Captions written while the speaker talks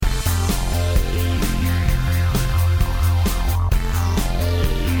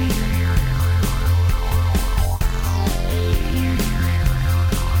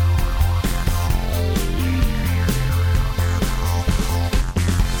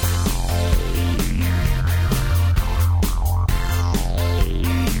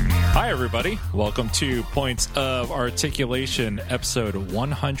everybody. Welcome to Points of Articulation, episode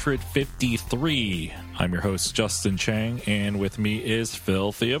 153. I'm your host, Justin Chang, and with me is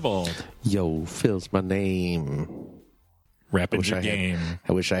Phil Theobald. Yo, Phil's my name. Rapping your game.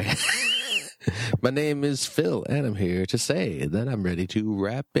 My name is Phil, and I'm here to say that I'm ready to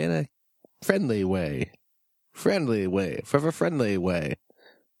rap in a friendly way. Friendly way.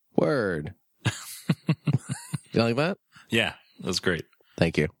 Word. You like that? Yeah, that was great.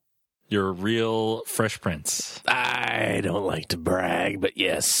 Thank you. You're a real Fresh Prince. I don't like to brag, but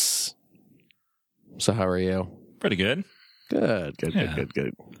yes. So how are you? Pretty good. Good.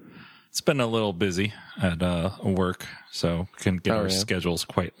 It's been a little busy at work, so couldn't get our schedules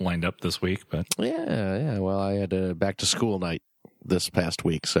quite lined up this week. But yeah. Well, I had a back to school night this past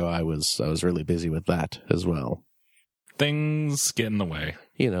week, so I was really busy with that as well. Things get in the way.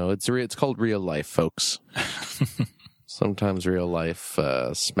 You know, it's called real life, folks. Sometimes real life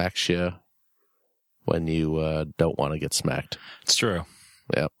smacks you when you don't want to get smacked. It's true.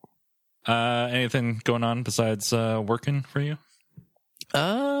 Yep. Anything going on besides working for you?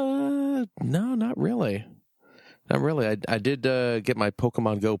 No, not really. I did get my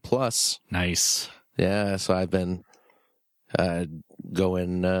Pokemon Go Plus. Nice. Yeah, so I've been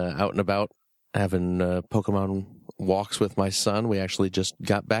going out and about, having Pokemon walks with my son. We actually just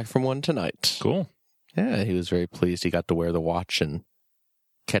got back from one tonight. Cool. Yeah, he was very pleased. He got to wear the watch and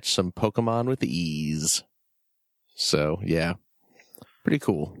catch some Pokemon with ease. So, yeah, pretty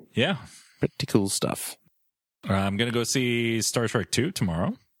cool. Yeah. Pretty cool stuff. I'm going to go see Star Trek 2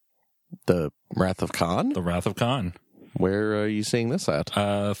 tomorrow. The Wrath of Khan? The Wrath of Khan. Where are you seeing this at?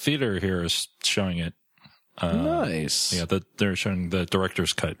 Theater here is showing it. Nice. Yeah, they're showing the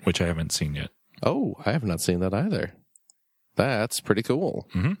director's cut, which I haven't seen yet. Oh, I have not seen that either. That's pretty cool.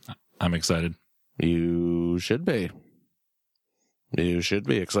 Mm-hmm. I'm excited. You should be. You should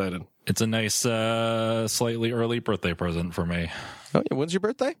be excited. It's a nice, slightly early birthday present for me. Oh, yeah. When's your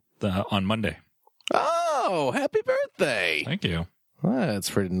birthday? On Monday. Oh, happy birthday. Thank you. That's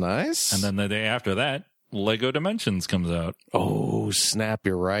pretty nice. And then the day after that, Lego Dimensions comes out. Oh, snap.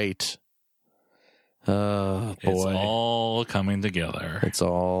 You're right. Boy. It's all coming together. I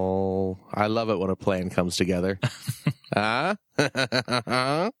love it when a plan comes together. Huh?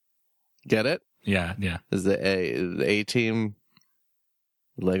 Get it? Yeah. Is the A-Team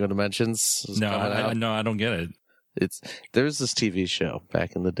Lego Dimensions? No, I don't get it. There's this TV show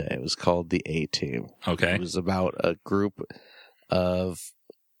back in the day. It was called The A-Team. Okay. It was about a group of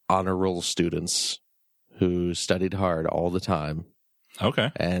honor roll students who studied hard all the time. Okay.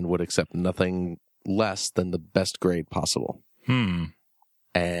 And would accept nothing less than the best grade possible. And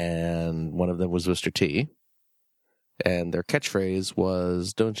one of them was Mr. T. And their catchphrase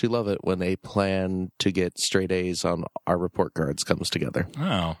was, "Don't you love it when a plan to get straight A's on our report cards comes together?"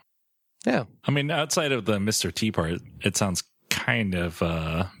 Oh. Yeah. I mean, outside of the Mr. T part, it sounds kind of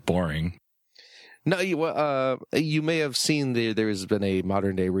boring. No, you may have seen there has been a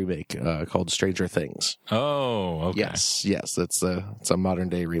modern day remake called Stranger Things. Oh, okay. Yes, it's a modern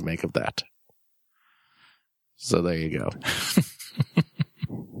day remake of that. So there you go.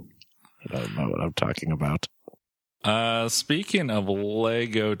 I don't know what I'm talking about. Speaking of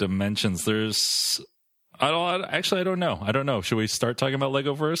Lego Dimensions, I don't know. Should we start talking about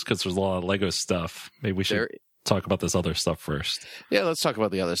Lego first? Because there's a lot of Lego stuff. Maybe we should talk about this other stuff first. Yeah, let's talk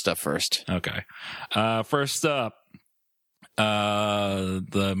about the other stuff first. Okay. First up,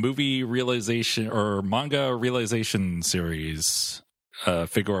 the movie realization or manga realization series,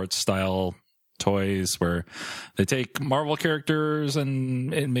 figure art style toys where they take Marvel characters and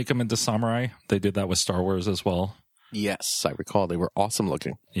make them into samurai. They did that with Star Wars as well. Yes, I recall. They were awesome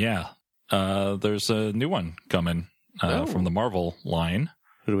looking. Yeah. There's a new one coming from the Marvel line.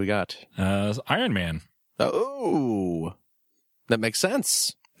 Who do we got? Iron Man. Oh, that makes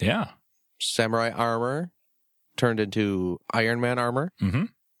sense. Yeah. Samurai armor turned into Iron Man armor. Mm-hmm.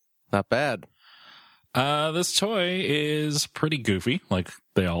 Not bad. This toy is pretty goofy, like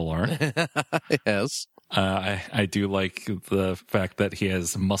they all are. Yes. I do like the fact that he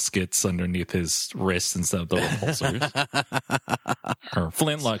has muskets underneath his wrists instead of the repulsors. Or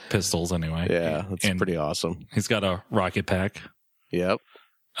flintlock pistols, anyway. Yeah, that's pretty awesome. He's got a rocket pack. Yep.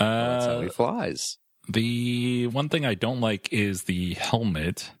 That's how he flies. The one thing I don't like is the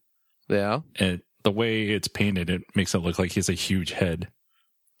helmet. Yeah. The way it's painted, it makes it look like he has a huge head.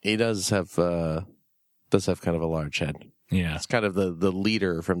 He does have kind of a large head. Yeah. It's kind of the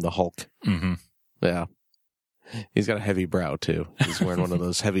leader from the Hulk. Mm-hmm. Yeah. He's got a heavy brow, too. He's wearing one of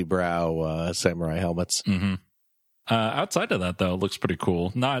those heavy brow samurai helmets. Mm-hmm. Outside of that, though, it looks pretty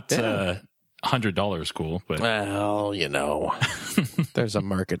cool. Not $100 cool, but Well, there's a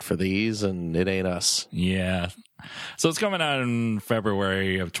market for these, and it ain't us. yeah. So it's coming out in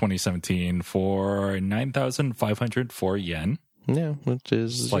February of 2017 for 9,504 yen. Yeah, which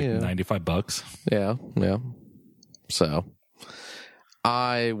is It's like $95. Yeah. So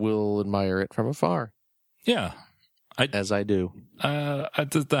I will admire it from afar. Yeah. As I do.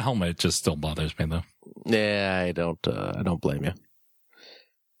 The helmet just still bothers me though. Yeah, I don't blame you.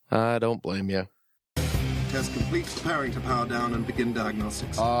 I don't blame you. Test complete. Preparing to power down and begin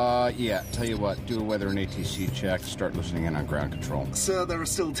diagnostics. Yeah. Tell you what, do a weather and ATC check. Start listening in on ground control. Sir, there are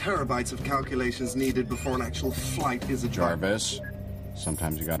still terabytes of calculations needed before an actual flight is a Jarvis,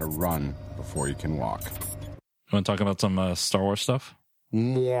 sometimes you gotta run before you can walk. You want to talk about some Star Wars stuff?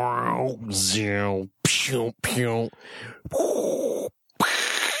 Wow, pew, pew.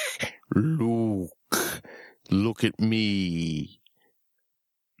 Look at me.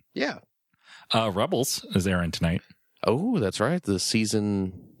 Yeah. Rebels is airing tonight. Oh, that's right. The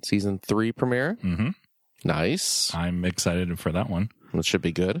season 3 premiere. Mm-hmm. Nice. I'm excited for that one. It should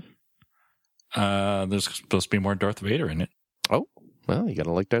be good. There's supposed to be more Darth Vader in it. Oh, well, you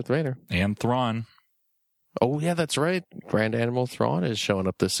gotta like Darth Vader. And Thrawn. Oh, yeah, that's right. Grand Admiral Thrawn is showing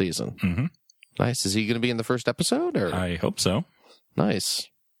up this season. Mm-hmm. Nice. Is he going to be in the first episode? Or? I hope so. Nice.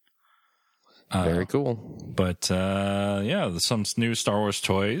 Very cool. But, there's some new Star Wars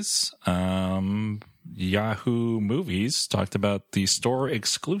toys. Yahoo Movies talked about the store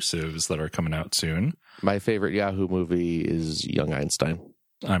exclusives that are coming out soon. My favorite Yahoo movie is Young Einstein.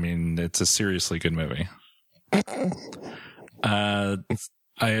 I mean, it's a seriously good movie.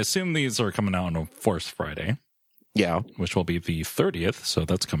 I assume these are coming out on a Force Friday. Yeah. Which will be the 30th, so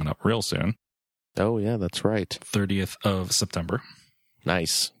that's coming up real soon. Oh, yeah, that's right. 30th of September.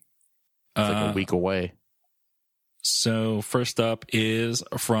 Nice. It's like a week away. So first up is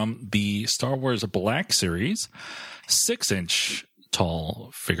from the Star Wars Black Series, 6-inch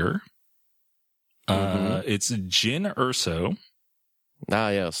tall figure. It's Jyn Erso. Ah,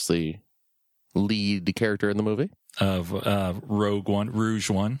 yes, the lead character in the movie. Of Rouge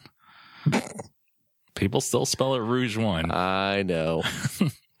One. People still spell it Rouge One. I know.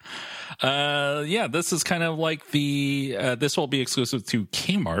 This is kind of like this will be exclusive to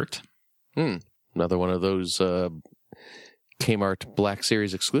Kmart. Another one of those Kmart Black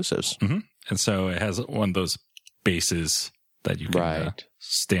Series exclusives. Mm-hmm. And so it has one of those bases that you can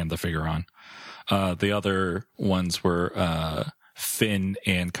stand the figure on. The other ones were Finn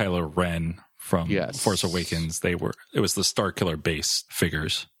and Kylo Ren from Force Awakens. It was the Starkiller base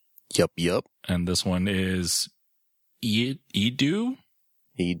figures. Yep. And this one is Eadu?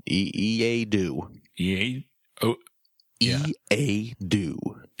 EA-Do. EA-Do.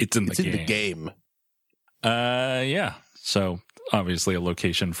 It's in the game. So obviously a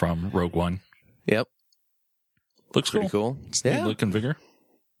location from Rogue One. Yep. Looks pretty cool. It's neat looking figure.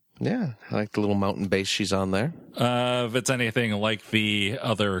 Yeah, I like the little mountain base she's on there. If it's anything like the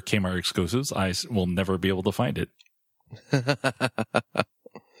other Kmart exclusives, I will never be able to find it.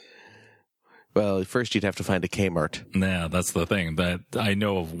 Well, first you'd have to find a Kmart. Nah, that's the thing. That I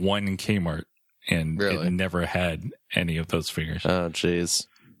know of one Kmart, and it never had any of those figures. Oh, jeez.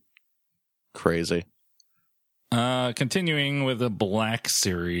 Crazy. Continuing with the Black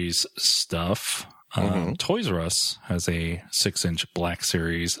Series stuff. Toys R Us has a 6-inch Black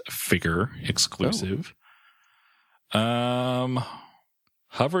Series figure exclusive. Hover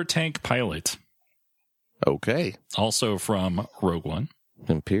Tank Pilot. Okay. Also from Rogue One.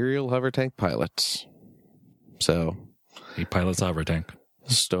 Imperial Hover Tank Pilot. So. He pilots a hover tank.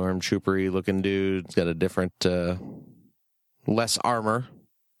 Stormtrooper-y looking dude. He's got a different, less armor.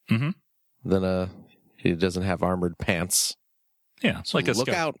 Than he doesn't have armored pants. Yeah, it's like a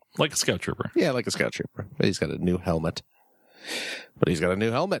scout trooper. Yeah, like a scout trooper. But he's got a new helmet.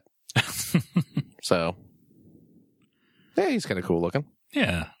 So, yeah, he's kind of cool looking.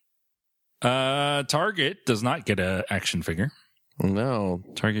 Yeah. Target does not get an action figure. No.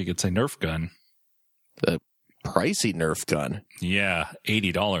 Target gets a Nerf gun. A pricey Nerf gun. Yeah,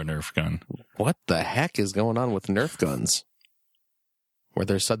 $80 Nerf gun. What the heck is going on with Nerf guns? Where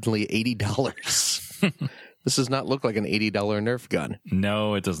they're suddenly $80. This does not look like an $80 Nerf gun.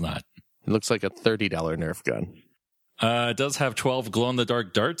 No, it does not. It looks like a $30 Nerf gun. It does have 12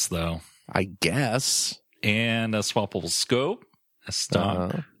 glow-in-the-dark darts, though. I guess. And a swappable scope. A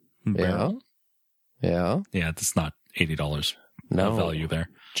stock barrel. Yeah. Yeah, it's not $80 value there.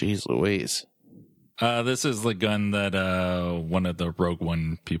 Jeez Louise. This is the gun that one of the Rogue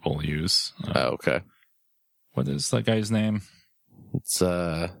One people use. Okay. What is that guy's name? It's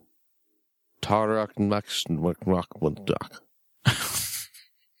Tarak Nakshnak.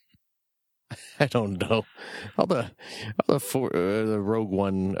 I don't know. All the Rogue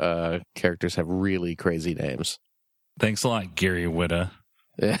One characters have really crazy names. Thanks a lot, Gary Whitta.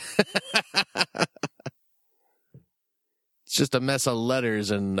 Yeah. It's just a mess of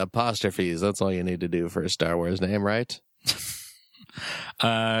letters and apostrophes. That's all you need to do for a Star Wars name, right?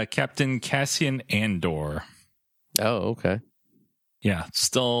 Captain Cassian Andor. Oh, okay. Yeah,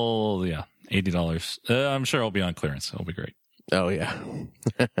 still, $80. I'm sure it'll be on clearance. It'll be great. Oh, yeah.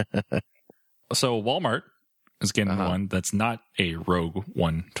 So Walmart is getting one that's not a Rogue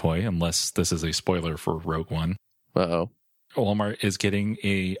One toy, unless this is a spoiler for Rogue One. Uh-oh. Walmart is getting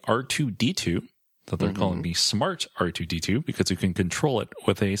a R2-D2 that they're calling the Smart R2-D2 because you can control it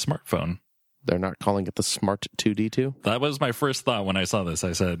with a smartphone. They're not calling it the Smart 2D2? That was my first thought when I saw this.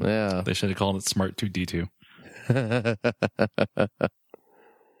 I said, yeah, they should have called it Smart 2D2.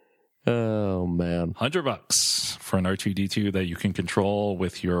 Oh, man. $100 for an R2-D2 that you can control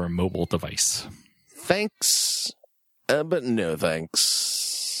with your mobile device. Thanks, but no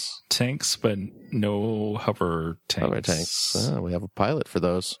thanks. Tanks, but no hover tanks. Hover tanks. Oh, we have a pilot for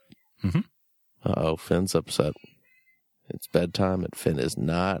those. Mm-hmm. Uh-oh, Finn's upset. It's bedtime and Finn is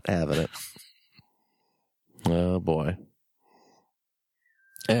not having it. Oh, boy.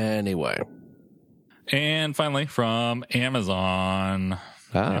 Anyway. And finally, from Amazon.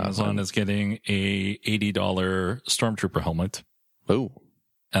 Amazon is getting a $80 Stormtrooper helmet. Oh.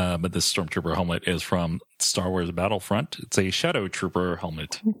 But this Stormtrooper helmet is from Star Wars Battlefront. It's a Shadow Trooper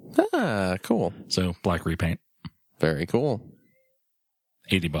helmet. Ah, cool. So black repaint. Very cool.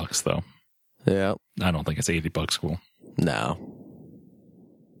 $80 though. Yeah. I don't think it's $80 cool. No,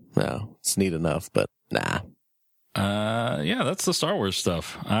 it's neat enough, but nah. Yeah, that's the Star Wars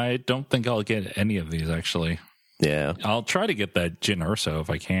stuff. I don't think I'll get any of these actually. Yeah. I'll try to get that Jyn Erso if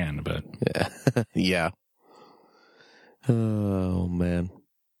I can, but yeah. Yeah. Oh, man.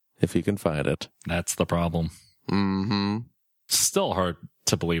 If you can find it. That's the problem. Mm-hmm. Still hard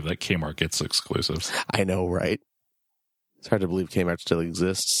to believe that Kmart gets exclusives. I know, right? It's hard to believe Kmart still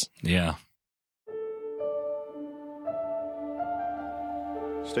exists. Yeah.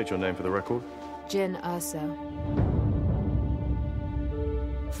 State your name for the record. Jyn Erso.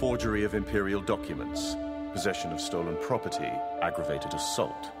 Forgery of imperial documents, possession of stolen property, aggravated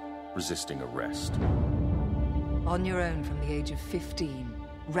assault, resisting arrest. On your own from the age of 15.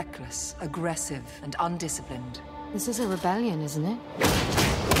 Reckless, aggressive, and undisciplined. This is a rebellion, isn't it?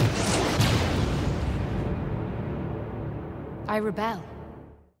 I rebel.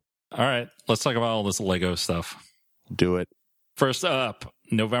 All right, let's talk about all this Lego stuff. Do it. First up,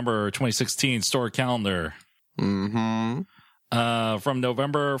 November 2016 store calendar. Mm-hmm. From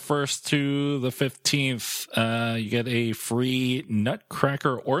November 1st to the 15th, you get a free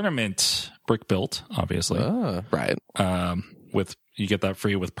Nutcracker ornament, brick built, obviously. Right. You get that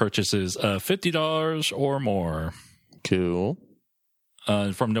free with purchases of $50 or more. Cool.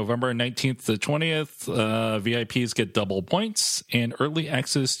 From November 19th to 20th, VIPs get double points and early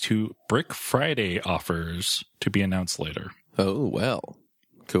access to Brick Friday offers to be announced later. Oh, well.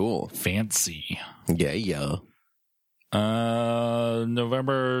 Cool. Fancy. Yeah.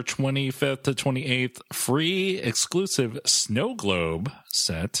 November 25th to 28th, free exclusive Snow Globe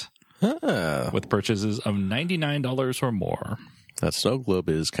set with purchases of $99 or more. That snow globe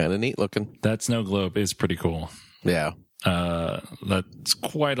is kind of neat looking. That snow globe is pretty cool. Yeah. That's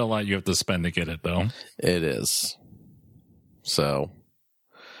quite a lot you have to spend to get it, though. It is. So,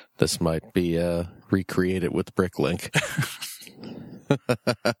 this might be recreated with Bricklink.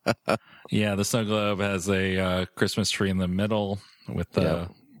 Yeah, the snow globe has a Christmas tree in the middle with the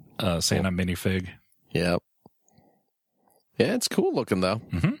Santa minifig. Yep. Yeah, it's cool looking, though.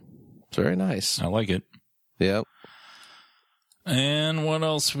 Mm-hmm. It's very nice. I like it. Yep. And what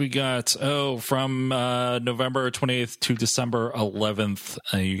else we got? Oh, from November 28th to December 11th,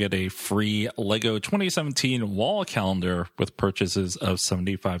 you get a free Lego 2017 wall calendar with purchases of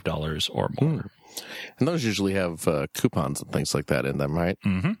 $75 or more. And those usually have coupons and things like that in them, right?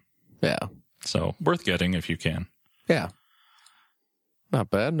 Mm-hmm. Yeah. So worth getting if you can. Yeah. Not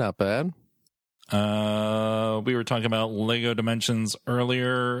bad, not bad. We were talking about Lego Dimensions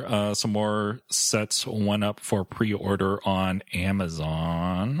earlier. Some more sets went up for pre-order on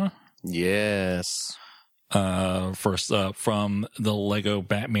Amazon. Yes. First up, from the Lego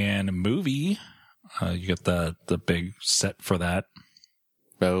Batman movie, you get the big set for that.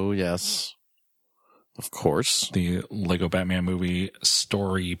 Oh, yes. Of course. The Lego Batman movie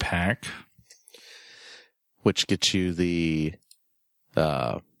story pack. Which gets you the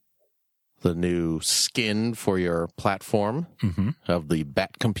new skin for your platform of the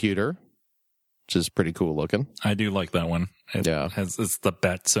Bat computer, which is pretty cool looking. I do like that one. It's the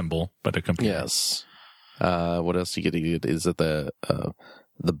bat symbol, but a computer. Yes. What else you get? Is it the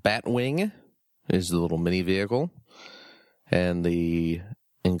Batwing is the little mini vehicle, and the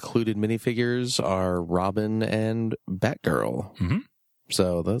included minifigures are Robin and Batgirl. Mm-hmm.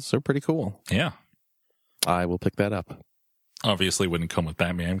 So those are pretty cool. Yeah. I will pick that up. Obviously wouldn't come with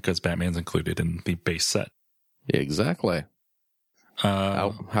Batman because Batman's included in the base set. Exactly.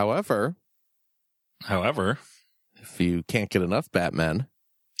 However, if you can't get enough Batman.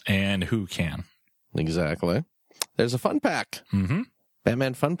 And who can? Exactly. There's a fun pack. Mm-hmm.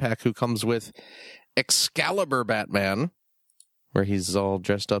 Batman fun pack who comes with Excalibur Batman, where he's all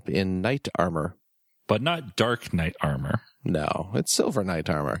dressed up in knight armor. But not dark knight armor. No, it's silver knight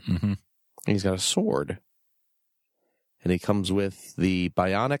armor. Mm-hmm. He's got a sword. And he comes with the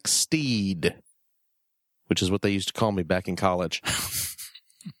Bionic Steed, which is what they used to call me back in college.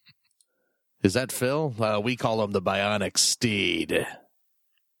 Is that Phil? We call him the Bionic Steed.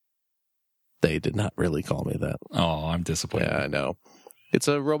 They did not really call me that. Oh, I'm disappointed. Yeah, I know. It's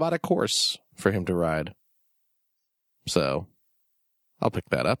a robotic horse for him to ride. So, I'll pick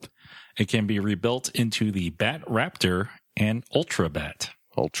that up. It can be rebuilt into the Bat Raptor and Ultra Bat.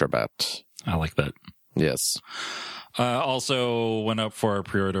 Ultra Bat. I like that. Yes. Also went up for our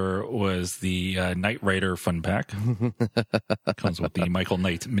pre-order was the Knight Rider Fun Pack. Comes with the Michael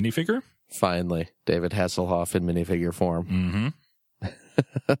Knight minifigure. Finally, David Hasselhoff in minifigure form.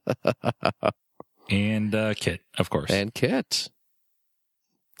 Mm-hmm. And Kit, of course. And Kit.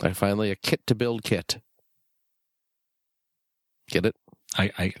 Finally, a kit to build kit. Get it?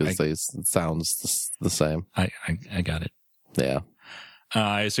 It sounds the same. I got it. Yeah.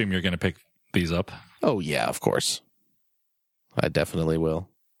 I assume you're going to pick these up. Oh, yeah, of course. I definitely will.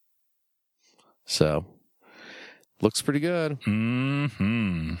 So, looks pretty good.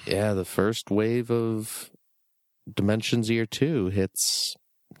 Mm-hmm. Yeah, the first wave of Dimensions Year 2 hits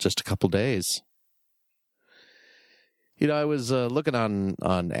just a couple days. You know, I was looking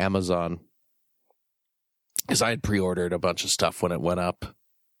on Amazon because I had pre-ordered a bunch of stuff when it went up.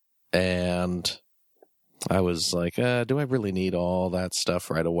 And I was like, do I really need all that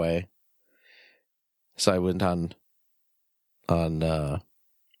stuff right away? So I went on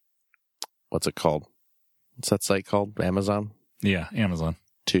what's it called? What's that site called? Amazon? Yeah, Amazon.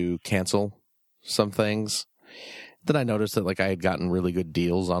 To cancel some things. Then I noticed that I had gotten really good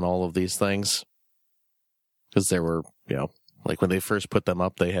deals on all of these things. Because there were, when they first put them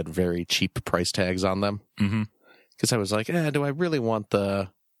up, they had very cheap price tags on them. Mm-hmm. Because I was like, do I really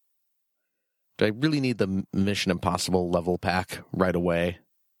need the Mission Impossible level pack right away?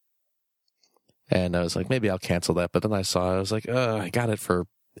 And I was like, maybe I'll cancel that. But then I was like, I got it for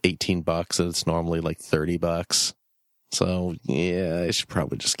 $18 and it's normally like $30. So yeah, I should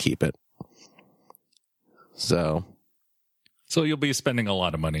probably just keep it. So you'll be spending a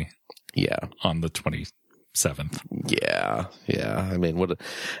lot of money. Yeah. On the 27th. Yeah. I mean,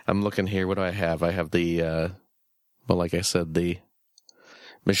 I'm looking here. What do I have? I have the, like I said, the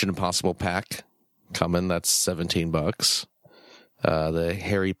Mission Impossible pack coming. That's $17. The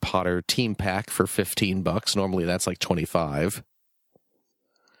Harry Potter team pack for $15. Normally that's like $25.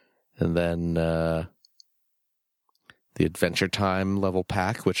 And then the Adventure Time level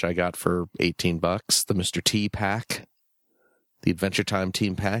pack, which I got for $18. The Mr. T pack, the Adventure Time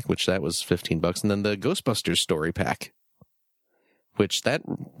team pack, which that was $15. And then the Ghostbusters story pack, which that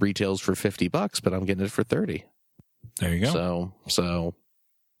retails for $50, but I'm getting it for $30. There you go. So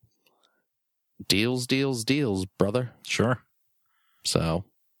deals, brother. Sure. So,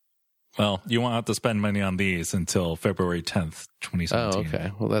 well, you won't have to spend money on these until February 10th, 2017. Oh,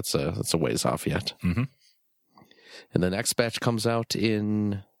 okay. Well, that's a ways off yet. Mm-hmm. And the next batch comes out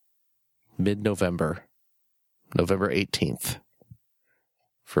in mid-November, November 18th,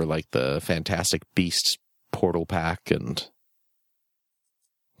 for the Fantastic Beasts portal pack and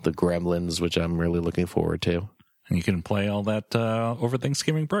the Gremlins, which I'm really looking forward to. And you can play all that over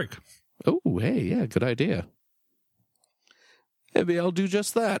Thanksgiving break. Oh, hey, yeah, good idea. Maybe I'll do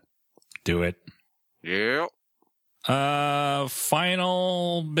just that. Do it. Yeah.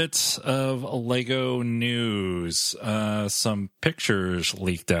 Final bits of Lego news. Some pictures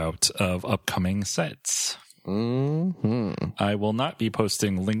leaked out of upcoming sets. Mm-hmm. I will not be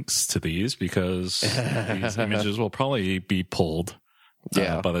posting links to these because these images will probably be pulled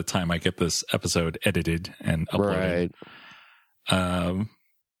by the time I get this episode edited and uploaded. Right.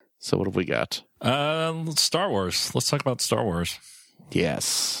 So what have we got? Star Wars. Let's talk about Star Wars.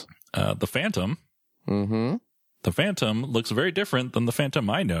 Yes. The Phantom. Mm-hmm. The Phantom looks very different than the Phantom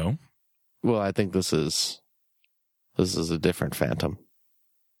I know. Well, I think this is a different Phantom.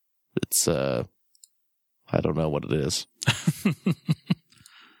 It's I don't know what it is.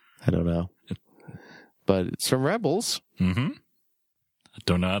 I don't know. But it's from Rebels. Mm-hmm. I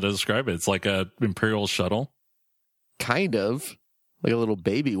don't know how to describe it. It's like a Imperial shuttle. Kind of. Like a little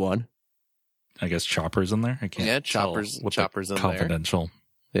baby one. I guess Chopper's in there. I can't. Yeah, tell Chopper's in there. confidential.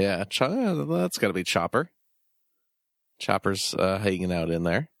 Yeah, that's got to be Chopper. Chopper's hanging out in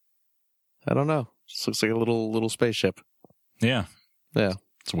there. I don't know. Just looks like a little spaceship. Yeah. Yeah.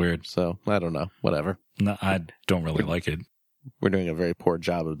 It's weird. So, I don't know. Whatever. No, I don't really like it. We're doing a very poor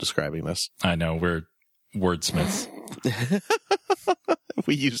job of describing this. I know. We're wordsmiths.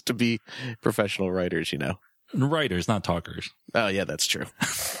 We used to be professional writers, Writers, not talkers. Oh, yeah, that's true.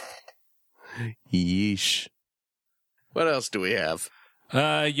 Yeesh. What else do we have?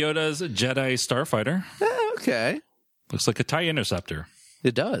 Yoda's Jedi Starfighter. Okay. Looks like a TIE Interceptor.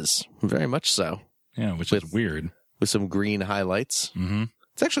 It does. Very much so. Yeah, which is weird. With some green highlights. Mm-hmm.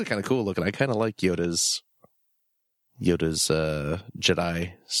 It's actually kind of cool looking. I kind of like Yoda's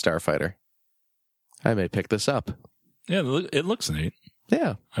Jedi Starfighter. I may pick this up. Yeah, it looks neat.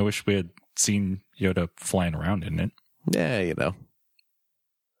 Yeah. I wish we had seen Yoda flying around in it. Yeah,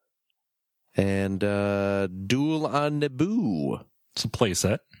 And Duel on Naboo. It's a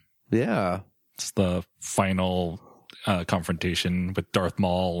playset. Yeah. It's the final confrontation with Darth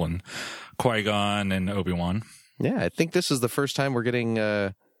Maul and Qui-Gon and Obi-Wan. Yeah, I think this is the first time we're getting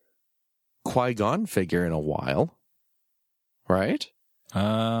a Qui-Gon figure in a while. Right?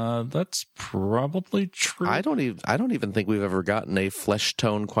 That's probably true. I don't even think we've ever gotten a flesh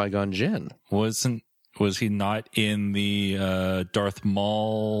tone Qui-Gon Jinn. Was he not in the Darth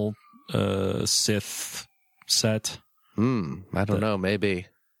Maul Sith set? I don't know, maybe.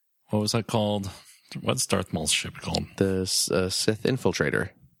 What was that called? What's Darth Maul's ship called? The Sith Infiltrator.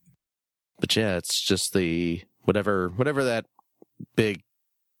 But yeah, it's just the whatever that big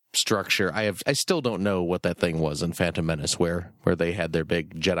structure. I still don't know what that thing was in Phantom Menace where they had their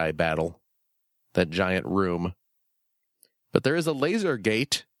big Jedi battle. That giant room. But there is a laser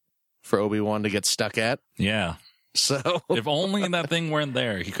gate for Obi-Wan to get stuck at. Yeah. So if only that thing weren't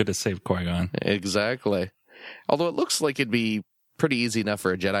there, he could have saved Qui-Gon. Exactly. Although it looks like it'd be pretty easy enough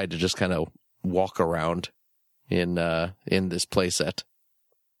for a Jedi to just kind of walk around in this playset.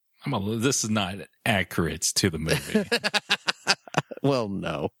 This is not accurate to the movie. Well,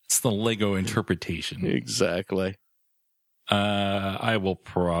 no. It's the Lego interpretation. Exactly. I will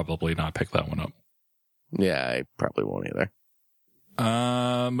probably not pick that one up. Yeah, I probably won't either.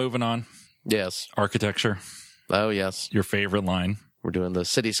 Moving on. Yes. Architecture. Oh, yes. Your favorite line. We're doing the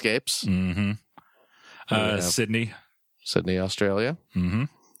cityscapes. Mm-hmm. Sydney. Sydney, Australia. Mm-hmm.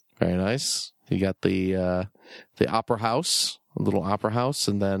 Very nice. You got the opera house, a little opera house,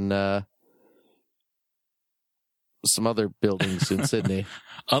 and then some other buildings in Sydney.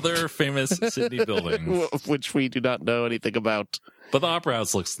 Other famous Sydney buildings. Which we do not know anything about. But the opera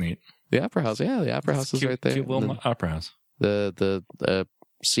house looks neat. The opera house, yeah. The opera house is right there. Cute little opera house. The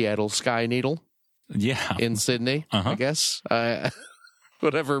Seattle Sky Needle. Yeah. In Sydney, I guess.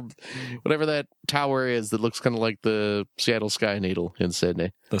 Whatever that tower is that looks kind of like the Seattle Sky Needle in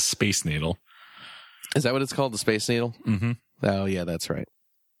Sydney. The Space Needle. Is that what it's called? The Space Needle? Mm-hmm. Oh, yeah, that's right.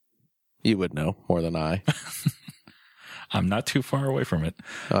 You would know more than I. I'm not too far away from it.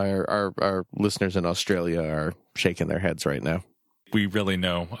 Our listeners in Australia are shaking their heads right now. We really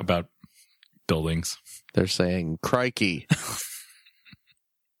know about buildings. They're saying, crikey.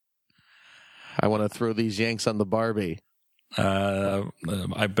 I want to throw these yanks on the Barbie.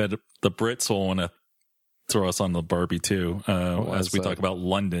 I bet the Brits will want to throw us on the Barbie too, as we talk about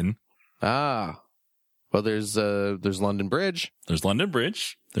London. Ah. Well, there's London Bridge. There's London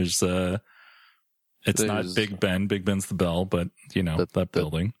Bridge. There's not Big Ben. Big Ben's the bell, but that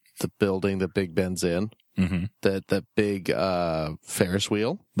building. The building that Big Ben's in. Mm-hmm. That big Ferris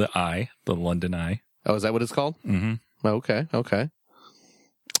wheel. The London Eye. Oh, is that what it's called? Mm-hmm. Okay.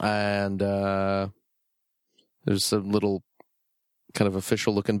 And there's some little kind of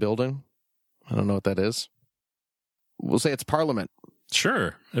official looking building. I don't know what that is. We'll say it's Parliament.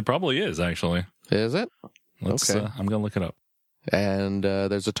 Sure. It probably is, actually. Is it? Okay. I'm going to look it up. And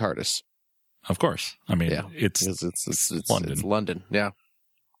there's a TARDIS. Of course. I mean, yeah. it's London. It's London, yeah.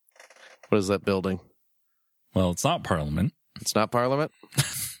 What is that building? Well, it's not Parliament. It's not Parliament?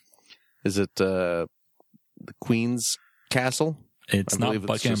 Is it the Queen's Castle? It's not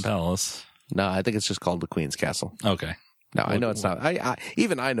Buckingham Palace. No, I think it's just called the Queen's Castle. Okay. No, I know it's not. I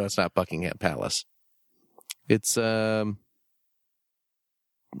know it's not Buckingham Palace. It's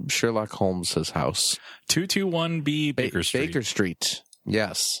Sherlock Holmes' house. 221B Baker Street. Baker Street.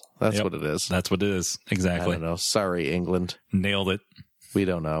 Yes, that's what it is. That's what it is. Exactly. I don't know. Sorry, England. Nailed it. We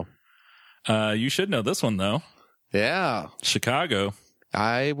don't know. You should know this one, though. Yeah. Chicago.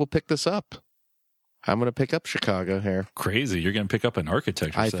 I will pick this up. I'm going to pick up Chicago here. Crazy. You're going to pick up an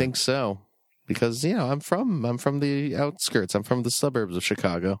architecture I set. think so. Because, I'm from the outskirts. I'm from the suburbs of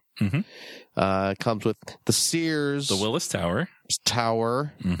Chicago. Mhm. It comes with the Sears. The Willis Tower.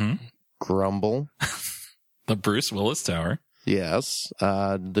 Tower. Mm-hmm. Grumble. The Bruce Willis Tower. Yes.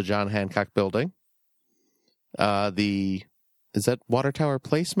 The John Hancock Building. Is that Water Tower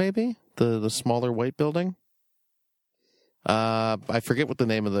Place, maybe? The smaller white building? I forget what the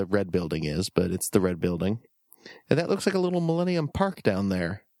name of the red building is, but it's the red building. And that looks like a little Millennium Park down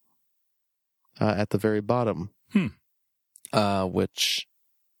there. At the very bottom. Which,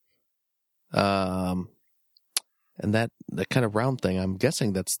 and that kind of round thing, I'm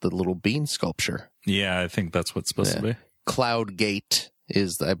guessing that's the little bean sculpture. Yeah, I think that's what's supposed to be. Cloud Gate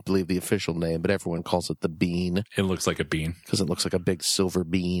is, I believe, the official name, but everyone calls it the bean. It looks like a bean. Because it looks like a big silver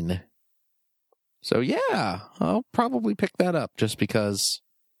bean. So yeah, I'll probably pick that up just because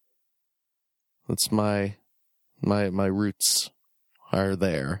that's my roots are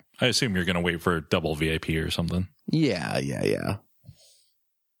there. I assume you're going to wait for double VIP or something. Yeah.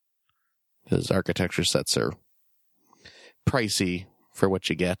 Because architecture sets are pricey for what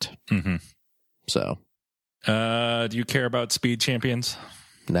you get. Mm-hmm. So. Do you care about Speed Champions?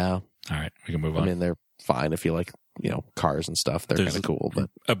 No. All right, we can move on. I mean, they're fine if you like, cars and stuff. They're kind of cool.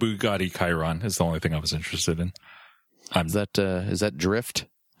 But a Bugatti Chiron is the only thing I was interested in. Is that Drift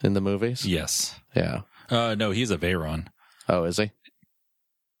in the movies? Yes. Yeah. No, he's a Veyron. Oh, is he?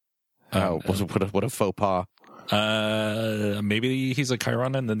 What a faux pas. Maybe he's a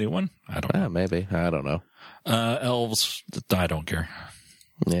Chiron in the new one. I don't know. Maybe. I don't know. Elves, I don't care.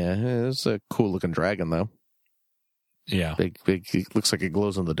 Yeah, it's a cool looking dragon though. Yeah. Big, it looks like it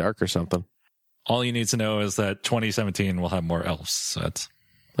glows in the dark or something. All you need to know is that 2017 will have more elves sets.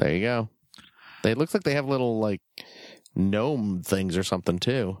 There you go. They look like they have little like gnome things or something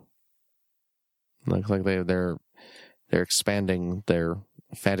too. Looks like they're expanding their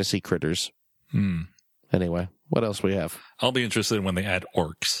fantasy critters. Anyway, what else we have? I'll be interested when they add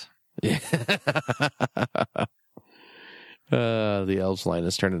orcs. Yeah. The elves line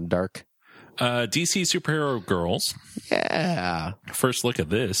is turning dark. DC Superhero Girls. Yeah. First look at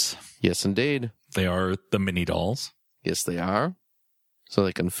this. Yes, indeed. They are the mini dolls. Yes, they are. So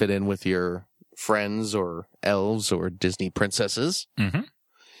they can fit in with your friends or elves or Disney princesses. Mm-hmm.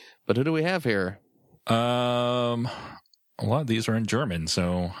 But who do we have here? A lot of these are in German,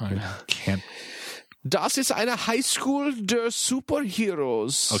 so I can't. Das ist eine Highschool der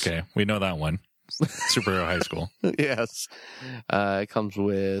Superheroes. Okay, we know that one. Superhero High School. Yes. It comes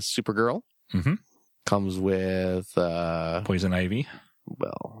with Supergirl. Mm-hmm. Comes with Poison Ivy.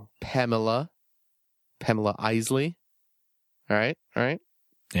 Well, Pamela Isley. All right.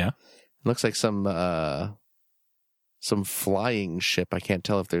 Yeah. Looks like some flying ship. I can't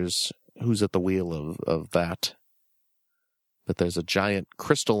tell if there's who's at the wheel of that. But there's a giant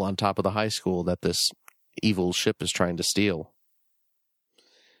crystal on top of the high school that this evil ship is trying to steal.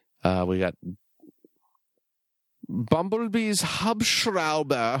 We got Bumblebee's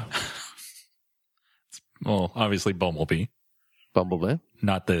Hubschrauber. Well, obviously Bumblebee. Bumblebee.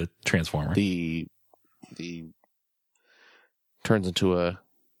 Not the Transformer. The turns into a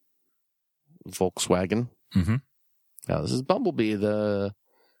Volkswagen. Mm-hmm. Now, this is Bumblebee, the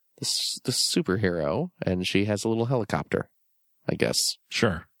superhero, and she has a little helicopter, I guess.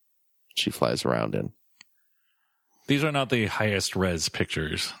 Sure. She flies around in. These are not the highest res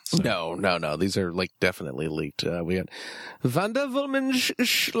pictures. So. No. These are like definitely leaked. We got Wanderwoman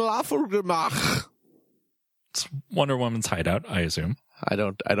Schlafergemach. It's Wonder Woman's hideout, I assume. I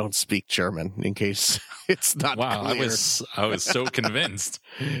don't speak German in case it's not wow, clear. I was so convinced.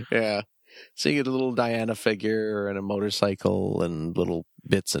 Yeah. So you get a little Diana figure and a motorcycle and little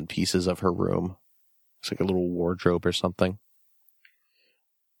bits and pieces of her room. It's like a little wardrobe or something.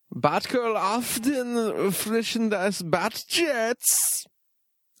 Batgirl auf den frischen das Batjets.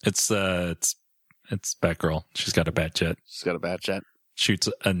 It's Batgirl. She's got a Batjet. She's got a Batjet. Shoots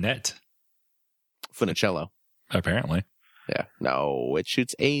a net. Funicello. Apparently. Yeah. No, it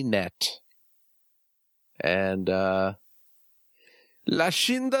shoots a net. And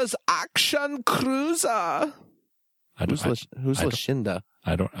Lashinda's Action Cruiser. Who's Lashinda?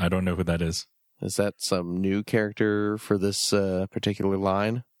 I don't know who that is. Is that some new character for this particular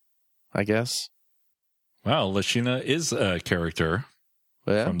line? I guess. Wow, Lashina is a character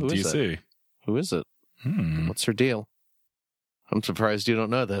from DC. Who is it? What's her deal? I'm surprised you don't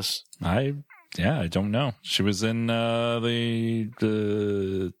know this. I don't know. She was in the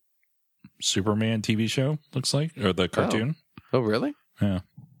Superman TV show, looks like, or the cartoon. Oh really? Yeah.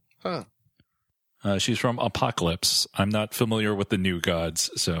 Huh. She's from Apocalypse. I'm not familiar with the New Gods,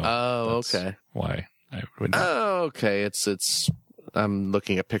 so that's okay. why I would. Oh, okay. It's. I'm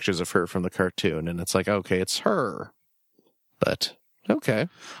looking at pictures of her from the cartoon, and it's like, okay, it's her. But okay,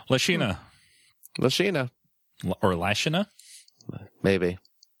 Lashina Lashina, or Lashina? maybe.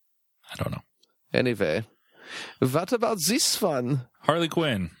 I don't know. Anyway, what about this one? Harley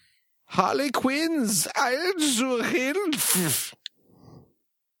Quinn. Harley Quinn's.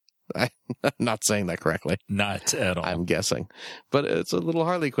 I'm not saying that correctly. Not at all. I'm guessing, but it's a little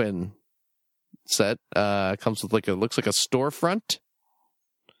Harley Quinn set. Comes with looks like a storefront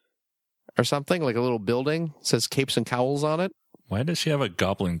or something, like a little building. It says Capes and Cowls on it. Why does she have a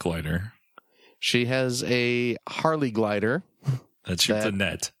goblin glider She has a Harley glider that shoots a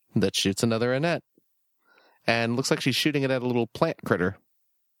net? that shoots another Annette, and looks like she's shooting it at a little plant critter.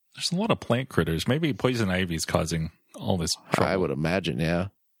 There's a lot of plant critters. Maybe poison ivy's causing all this trouble. I would imagine, yeah.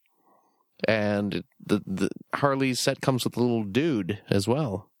 And the Harley set comes with a little dude as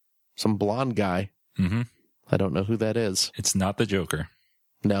well. Some blonde guy. Mm-hmm. I don't know who that is. It's not the Joker.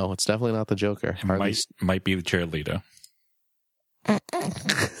 No, it's definitely not the Joker. It might be the Cheerleader.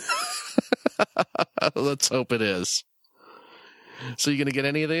 Let's hope it is. So you going to get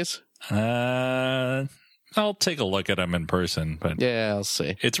any of these? I'll take a look at them in person, but Yeah, I'll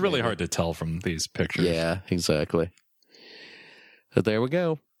see. it's really hard to tell from these pictures. Yeah, exactly. But there we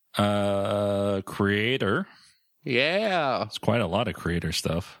go. Creator. Yeah. It's quite a lot of creator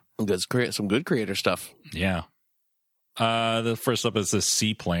stuff. Some good creator stuff. Yeah. The first up is the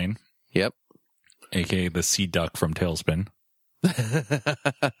seaplane, Yep. aka the sea duck from Tailspin.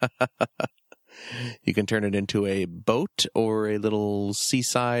 You can turn it into a boat or a little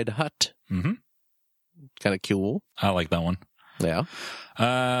seaside hut. Mm-hmm. Kind of cool. I like that one. Yeah.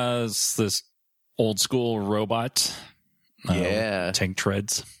 It's this old school robot. Yeah. Tank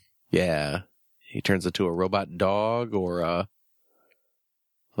treads. Yeah. He turns into a robot dog or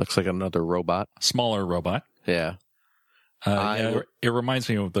looks like another robot. Smaller robot. Yeah. It reminds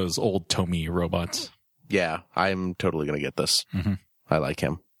me of those old Tomy robots. Yeah. I'm totally going to get this. Mm-hmm. I like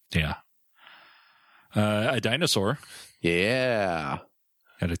him. Yeah. A dinosaur. Yeah.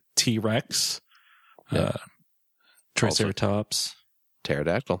 Got a T-Rex. Yeah. Triceratops.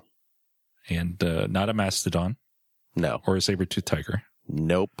 Pterodactyl. And not a mastodon No. or a saber-toothed tiger.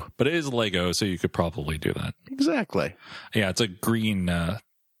 Nope. But it is Lego, so you could probably do that. Exactly. Yeah, it's a green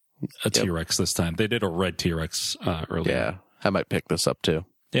T-Rex this time. They did a red T-Rex earlier. Yeah. I might pick this up too.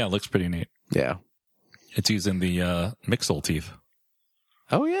 Yeah, it looks pretty neat. Yeah. It's using the Mixel teeth.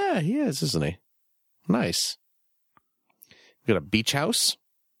 Oh, yeah. He is, isn't he? Nice. We got a beach house,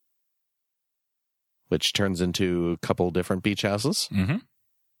 which turns into a couple different beach houses. Mm-hmm.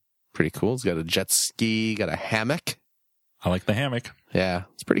 Pretty cool. It's got a jet ski, got a hammock. I like the hammock. Yeah,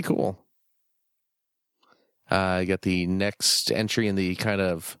 it's pretty cool. I got the next entry in the kind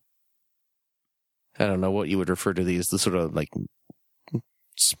of, I don't know what you would refer to these, the sort of like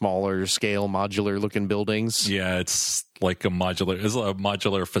smaller scale, modular looking buildings. Yeah, it's like it's a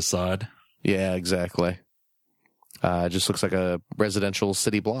modular facade. Yeah, exactly. It just looks like a residential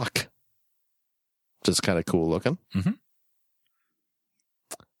city block. Just kind of cool looking. Mm-hmm.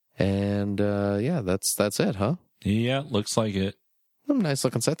 And yeah, that's it, huh? Yeah, looks like it. Some nice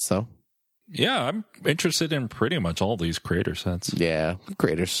looking sets, though. Yeah, I'm interested in pretty much all these creator sets. Yeah,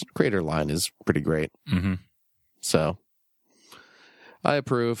 creator line is pretty great. Mm-hmm. So, I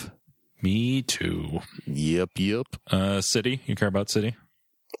approve. Me too. Yep. City? You care about City?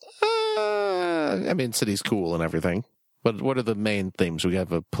 I mean, city's cool and everything. But what are the main themes? We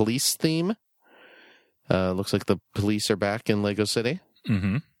have a police theme. Looks like the police are back in Lego City.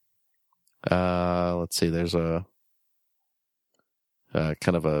 Mm-hmm. Let's see. There's a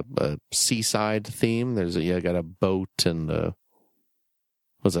kind of a seaside theme. Got a boat and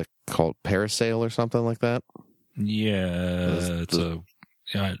what's it called? Parasail or something like that. Yeah,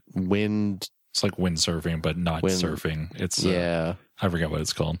 Wind. It's like windsurfing, but not surfing. It's yeah. I forget what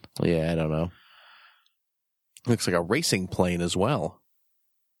it's called. Yeah, I don't know. Looks like a racing plane as well.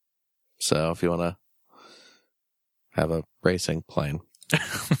 So if you want to have a racing plane.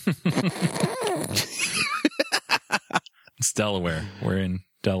 It's Delaware. We're in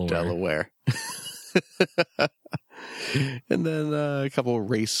Delaware. And then a couple of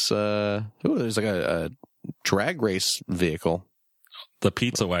race. There's like a drag race vehicle. The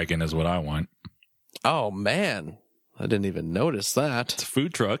pizza wagon is what I want. Oh, man. I didn't even notice that. It's a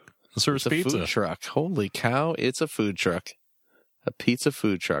food truck. It serves It's a pizza. food truck. Holy cow. It's a food truck. A pizza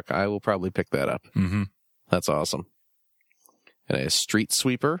food truck. I will probably pick that up. Mm-hmm. That's awesome. And a street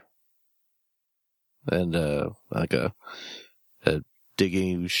sweeper. And like a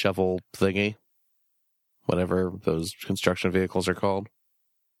digging shovel thingy. whatever those construction vehicles are called.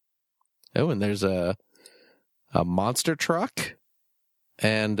 Oh, and there's a monster truck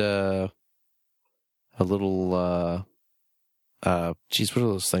and a little geez, what are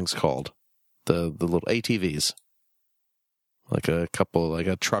those things called? The little ATVs. Like a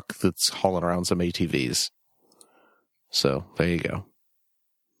truck that's hauling around some ATVs. So there you go.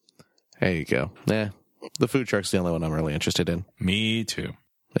 There you go. The food truck's the only one I'm really interested in. Me too.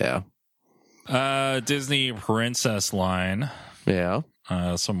 Yeah. Disney Princess line. Yeah.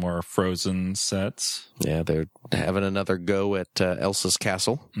 Some more Frozen sets. Yeah, they're having another go at Elsa's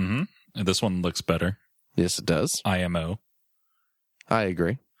castle. Mm-hmm. And this one looks better. Yes, it does. IMO. I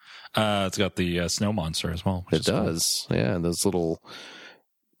agree. It's got the snow monster as well. It does. Cool. Yeah, and those little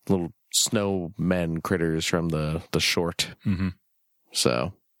snowmen critters from the short. Mm-hmm.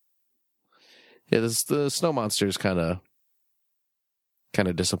 So, yeah, the snow monster is kind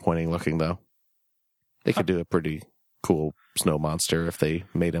of disappointing looking, though. They could do a pretty cool snow monster if they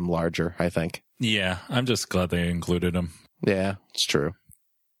made him larger, I think. Yeah, I'm just glad they included him. Yeah, it's true.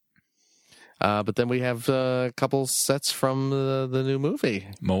 But then we have a couple sets from the new movie.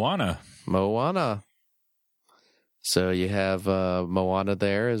 Moana. So you have Moana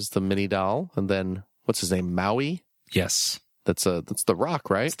there as the mini doll, and then what's his name? Maui? Yes. That's The Rock,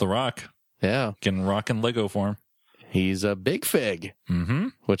 right? It's The Rock. Yeah. Getting Rock in Lego form. He's a big fig,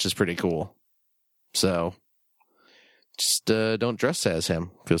 which is pretty cool. So just don't dress as him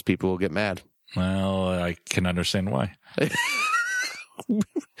because people will get mad. Well, I can understand why.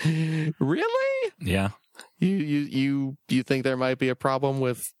 Really? Yeah. You think there might be a problem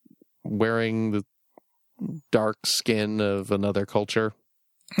with wearing the dark skin of another culture?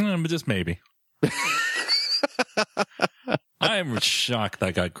 But just maybe. I'm shocked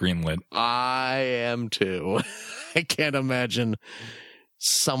that got greenlit. I am too. I can't imagine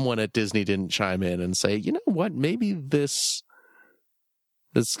someone at Disney didn't chime in and say, you know what, maybe this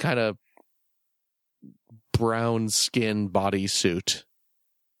kind of brown skin bodysuit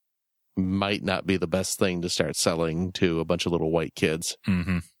might not be the best thing to start selling to a bunch of little white kids.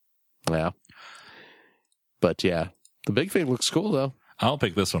 Mm-hmm. Yeah. But yeah, the big fig looks cool though. I'll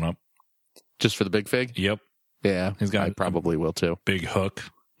pick this one up. Just for the big fig? Yep. Yeah. I probably will too. Big hook.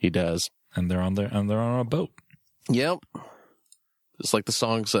 He does. And they're on a boat. Yep. Just like the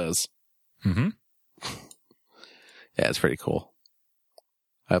song says. Mm-hmm. Yeah, it's pretty cool.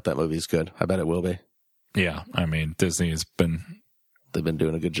 I hope that movie's good. I bet it will be. Yeah. I mean, Disney's They've been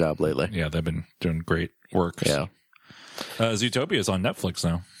doing a good job lately. Yeah, they've been doing great work. Yeah. Zootopia is on Netflix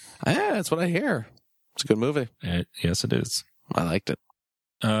now. Yeah, that's what I hear. It's a good movie. Yes, it is. I liked it.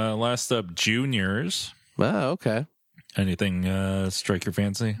 Last up, Juniors. Oh, okay. Anything strike your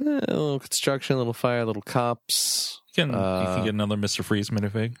fancy? A little construction, a little fire, a little cops. You can get another Mr. Freeze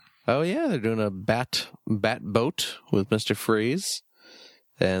minifig. Oh, yeah. They're doing a bat boat with Mr. Freeze.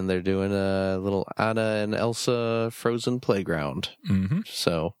 And they're doing a little Anna and Elsa Frozen playground. Mm-hmm.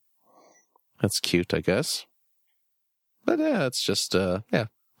 So that's cute, I guess. But yeah, it's just, the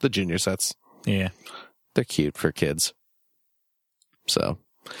junior sets. Yeah. They're cute for kids. So,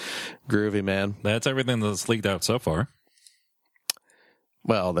 groovy, man. That's everything that's leaked out so far.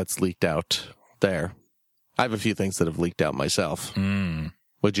 Well, that's leaked out there. I have a few things that have leaked out myself.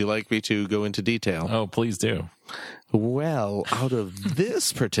 Would you like me to go into detail? Oh, please do. Well, out of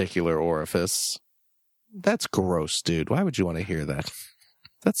this particular orifice, that's gross, dude. Why would you want to hear that?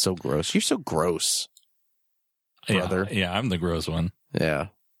 That's so gross. You're so gross, brother. Yeah, I'm the gross one. Yeah.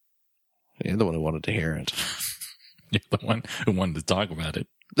 You're the one who wanted to hear it. You're the one who wanted to talk about it.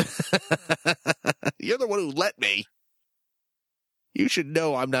 You're the one who let me. You should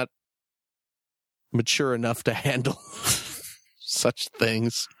know I'm not mature enough to handle such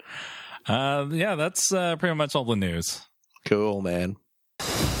things. Yeah, that's pretty much all the news. Cool, man.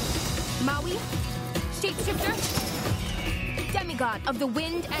 Maui, shapeshifter, demigod of the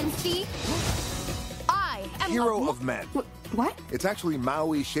wind and sea. I am Hero of men. What? It's actually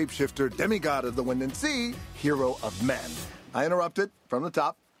Maui, shapeshifter, demigod of the wind and sea, hero of men. I interrupted from the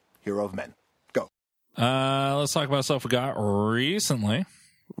top. Hero of men. Go. Let's talk about stuff we got recently.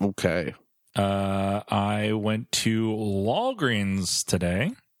 Okay. I went to Walgreens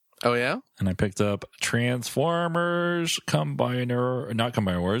today. Oh, yeah? And I picked up Transformers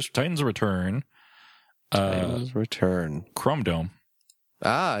Titans Return. Titans Return. Chrome Dome.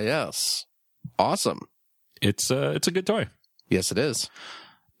 Ah, yes. Awesome. It's a good toy. Yes, it is.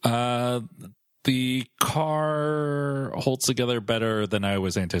 The car holds together better than I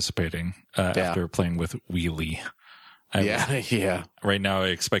was anticipating after playing with Wheelie. Yeah. Right now, I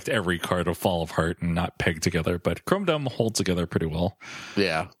expect every car to fall apart and not peg together, but Chrome Dome holds together pretty well.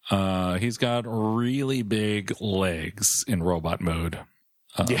 Yeah. He's got really big legs in robot mode.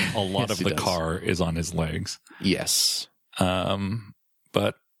 A lot of the car is on his legs. Yes.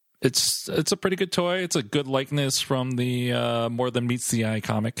 But it's a pretty good toy. It's a good likeness from the More Than Meets the Eye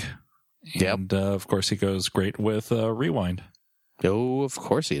comic. And, of course, he goes great with Rewind. Oh, of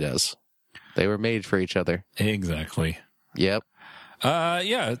course he does. They were made for each other. Exactly. Yep.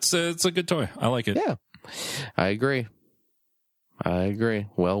 Yeah, it's a good toy. I like it. Yeah. I agree.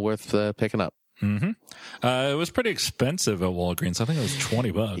 Well worth picking up. Mm-hmm. It was pretty expensive at Walgreens. I think it was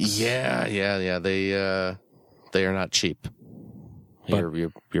 $20. Yeah. They are not cheap.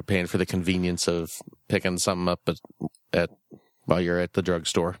 You're paying for the convenience of picking something up while you're at the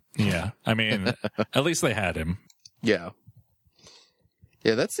drugstore. Yeah. I mean, at least they had him. Yeah.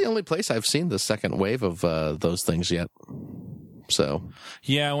 Yeah, that's the only place I've seen the second wave of those things yet. So,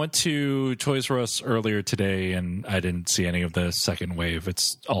 yeah, I went to Toys R Us earlier today, and I didn't see any of the second wave.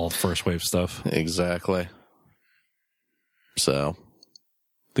 It's all first wave stuff. Exactly. So,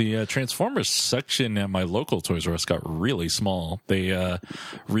 the Transformers section at my local Toys R Us got really small. They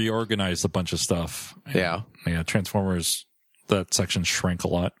reorganized a bunch of stuff. Yeah. Yeah, Transformers, that section shrank a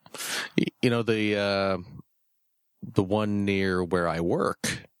lot. You know, the one near where I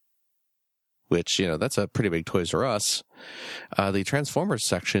work, which, that's a pretty big Toys R Us, the Transformers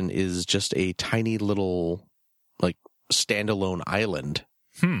section is just a tiny little, standalone island.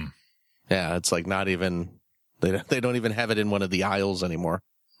 Yeah, it's not even, they don't even have it in one of the aisles anymore.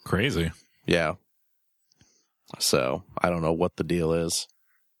 Crazy. Yeah. So, I don't know what the deal is.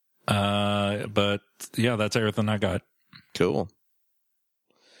 But, yeah, that's everything I got. Cool.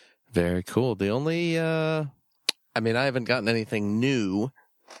 Very cool. The only, I haven't gotten anything new,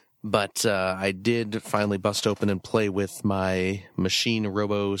 but I did finally bust open and play with my Machine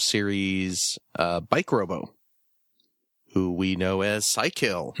Robo series Bike Robo, who we know as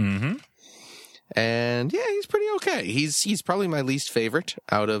Psykill. Mm-hmm. And yeah, he's pretty okay. He's probably my least favorite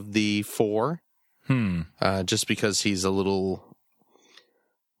out of the four. Just because he's a little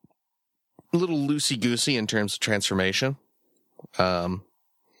loosey-goosey in terms of transformation.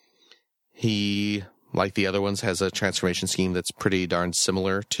 He, like the other ones, has a transformation scheme that's pretty darn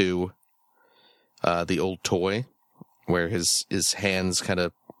similar to the old toy, where his hands kind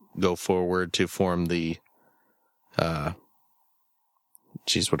of go forward to form the what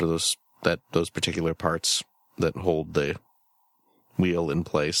are those particular parts that hold the wheel in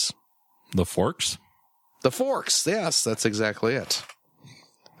place? The forks? The forks, yes, that's exactly it.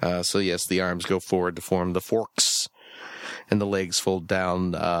 So yes, the arms go forward to form the forks, and the legs fold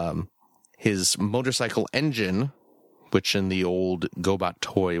down. His motorcycle engine, which in the old GoBot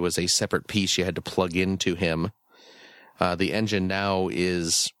toy was a separate piece you had to plug into him, the engine now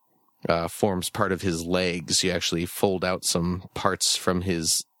forms part of his legs. You actually fold out some parts from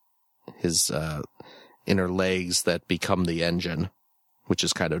his inner legs that become the engine, which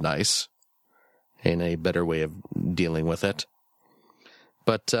is kind of nice and a better way of dealing with it.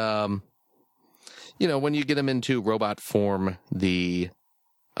 But, when you get him into robot form, you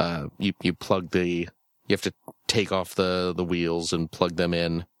have to take off the wheels and plug them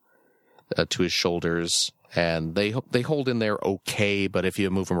in to his shoulders, and they hold in there okay, but if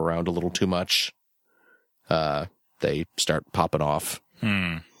you move them around a little too much, they start popping off.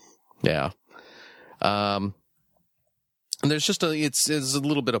 Yeah. And there's just it's a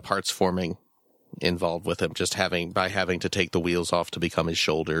little bit of parts forming involved with him, just having to take the wheels off to become his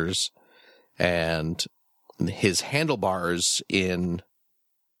shoulders, and his handlebars in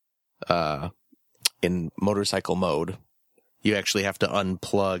motorcycle mode, you actually have to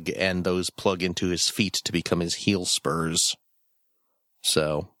unplug, and those plug into his feet to become his heel spurs.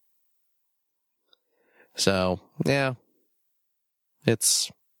 So yeah, it's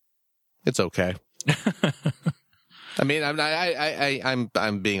okay. I mean,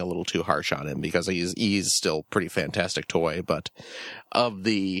 I'm being a little too harsh on him because he's still pretty fantastic toy, but of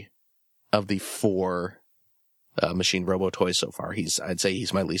the four Machine Robo toys so far, I'd say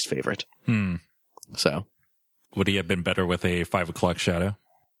he's my least favorite. So, would he have been better with a 5 o'clock shadow?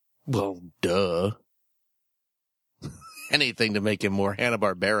 Well, duh. Anything to make him more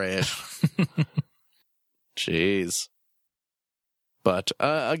Hanna-Barbera-ish. Jeez. But,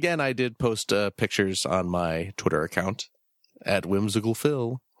 again, I did post pictures on my Twitter account at Whimsical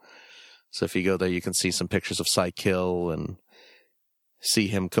Phil. So if you go there, you can see some pictures of Psykill and see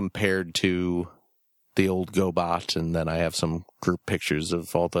him compared to the old GoBot. And then I have some group pictures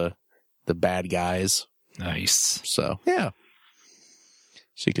of all the bad guys. Nice. So, yeah.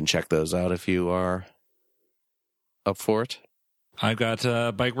 So you can check those out if you are up for it? I got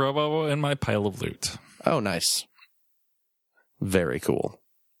Bike Robo in my pile of loot. Oh, nice. Very cool.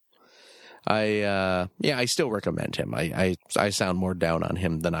 I still recommend him. I sound more down on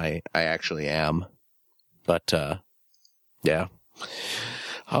him than I actually am. But, yeah.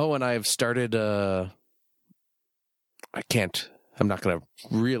 Oh, and I've started, I'm not going to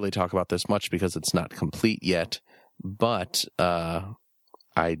really talk about this much because it's not complete yet, but,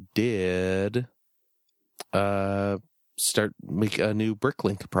 I did, make a new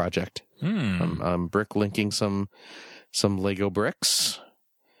Bricklink project. I'm bricklinking some Lego bricks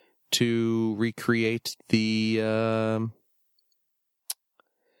to recreate the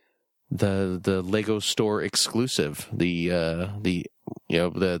Lego Store exclusive, the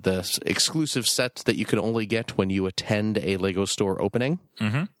exclusive set that you can only get when you attend a Lego Store opening,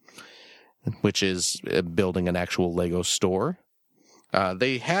 which is building an actual Lego store.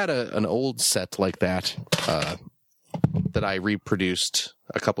 They had an old set like that that I reproduced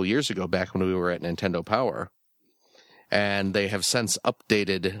a couple years ago back when we were at Nintendo Power. And they have since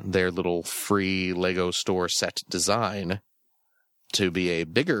updated their little free Lego Store set design to be a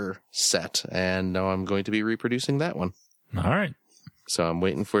bigger set. And now I'm going to be reproducing that one. All right. So I'm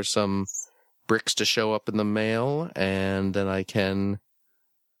waiting for some bricks to show up in the mail, and then I can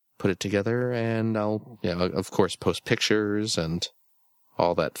put it together, and I'll, of course, post pictures and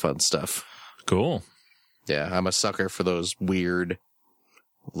all that fun stuff. Cool. Yeah, I'm a sucker for those weird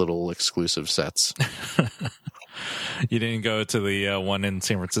little exclusive sets. You didn't go to the one in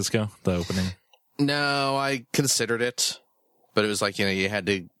San Francisco, the opening? No, I considered it, but it was like, you had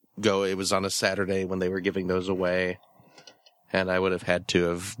to go. It was on a Saturday when they were giving those away, and I would have had to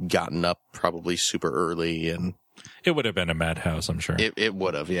have gotten up probably super early, and it would have been a madhouse, I'm sure. It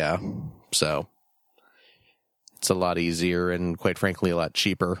would have, yeah. So it's a lot easier and, quite frankly, a lot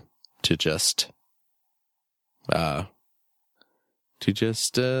cheaper to just do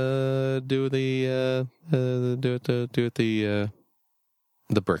the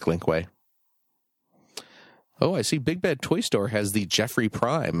Bricklink way. Oh, I see Big Bad Toy Store has the Jeffrey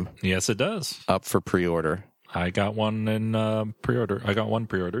Prime. Yes, it does. Up for pre-order. I got one in pre-order. I got one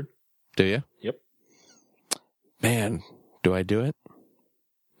pre-ordered. Do you? Yep. Man, do I do it?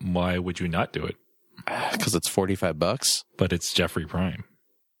 Why would you not do it? Because it's $45. But it's Jeffrey Prime.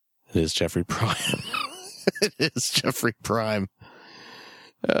 It is Jeffrey Prime. It is Jeffrey Prime.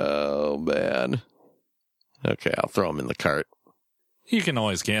 Oh, man. Okay, I'll throw him in the cart. You can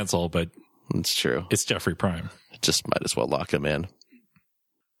always cancel, but it's true. It's Jeffrey Prime. Just might as well lock him in.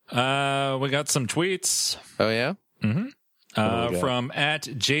 We got some tweets. Oh, yeah? Mm-hmm. From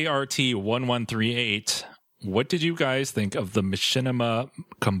 @JRT1138. What did you guys think of the Machinima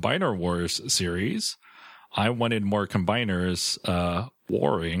Combiner Wars series? I wanted more combiners,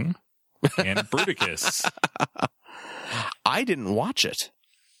 warring, and Bruticus. I didn't watch it.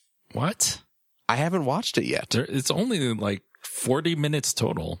 What? I haven't watched it yet. It's only like 40 minutes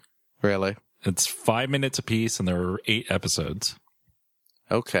total. Really? It's 5 minutes apiece, and there were 8 episodes.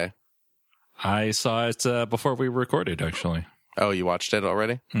 Okay. I saw it before we recorded, actually. Oh, you watched it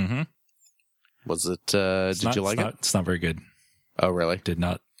already? Mm-hmm. Was it, did you like it? It's not very good. Oh, really?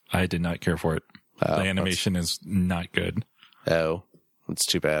 I did not care for it. The animation is not good. Oh, that's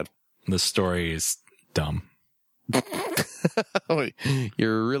too bad. The story is dumb.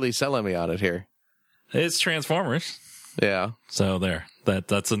 You're really selling me on it here. It's Transformers. Yeah. So there.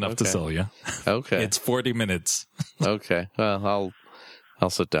 That's enough to sell you. Okay. It's 40 minutes. Okay. Well,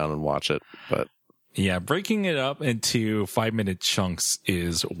 I'll sit down and watch it, but yeah, breaking it up into 5-minute chunks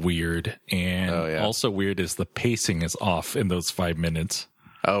is weird, and also weird is the pacing is off in those 5 minutes.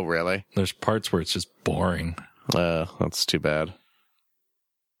 Oh, really? There's parts where it's just boring. That's too bad.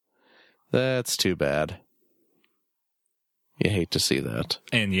 That's too bad. You hate to see that.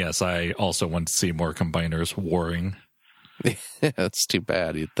 And yes, I also want to see more combiners warring. That's too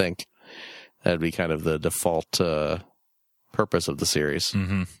bad. You'd think that'd be kind of the default purpose of the series.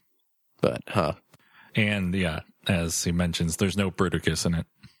 Mm-hmm. But, And yeah, as he mentions, there's no Bruticus in it.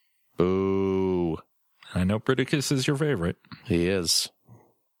 Ooh. I know Bruticus is your favorite. He is.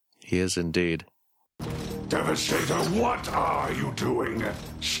 He is indeed. Devastator, what are you doing?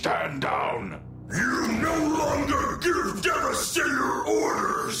 Stand down. You no longer give Devastator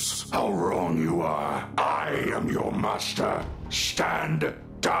orders. How wrong you are. I am your master. Stand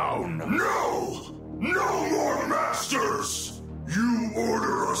down. No! No more masters! You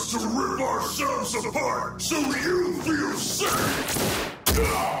order us to rip ourselves apart so you feel safe!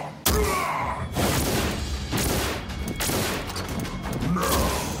 Now,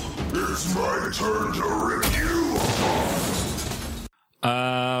 it's my turn to rip you apart!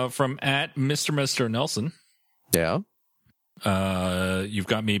 From @Mr. Nelson. Yeah. You've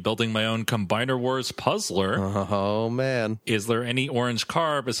got me building my own Combiner Wars puzzler. Oh, man. Is there any orange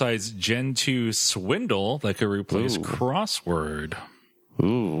car besides Gen 2 Swindle that could replace Crossword?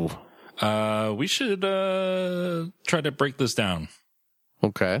 Ooh. We should try to break this down.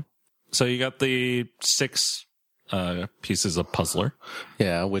 Okay. So you got the 6 pieces of puzzler.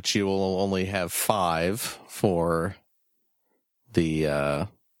 Yeah, which you will only have 5 for the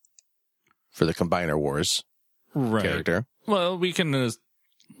Combiner Wars character. Well, we can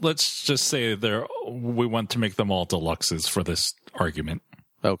let's just say we want to make them all deluxes for this argument.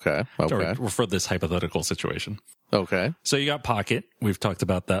 Okay. Or for this hypothetical situation. Okay. So you got Pocket. We've talked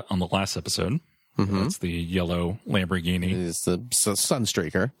about that on the last episode. Mm-hmm. That's the yellow Lamborghini. It's the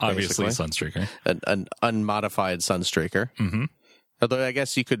Sunstreaker. Obviously, basically. Sunstreaker. An unmodified Sunstreaker. Mm-hmm. Although I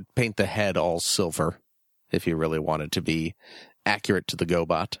guess you could paint the head all silver if you really wanted to be accurate to the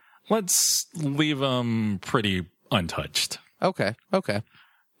GoBot. Let's leave them pretty untouched. Okay.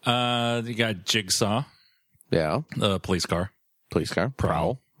 You got Jigsaw. Yeah. The police car.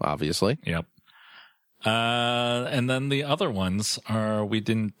 Prowl, obviously. Yep. And then the other ones we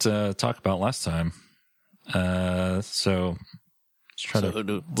didn't talk about last time. So let's try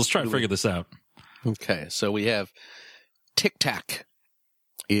to figure this out. Okay. So we have Tic Tac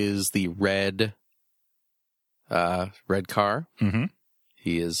is the red car. Mm-hmm.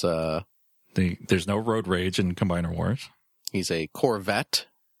 He is there's no road rage in Combiner Wars. He's a Corvette.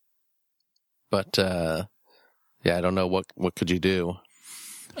 But yeah, I don't know what could you do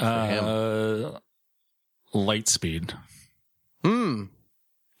for him? Light speed. There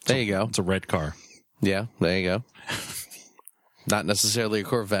you go. It's a red car. Yeah, there you go. Not necessarily a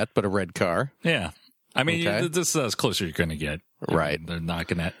Corvette, but a red car. Yeah. I mean, Okay. this is as close as you're going to get. Right. They're not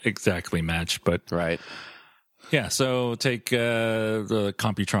going to exactly match, but right. Yeah. So take the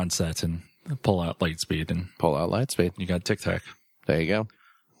Computron set and pull out Lightspeed, you got Tic Tac. There you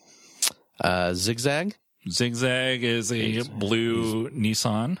go. Zigzag. Zigzag is a blue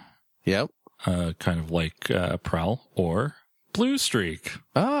Nissan. Yep. Kind of like Prowl or Blue Streak.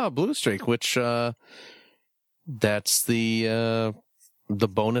 Blue Streak, which that's the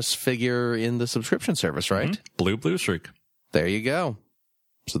bonus figure in the subscription service, right? Mm-hmm. Blue Streak. There you go.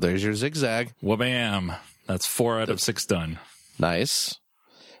 So there's your Zigzag. Wabam. That's 4 out of 6 done. Nice.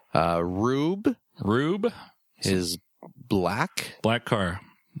 Rube is black. Black car.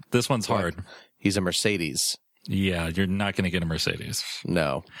 This one's hard. He's a Mercedes. Yeah, you're not going to get a Mercedes.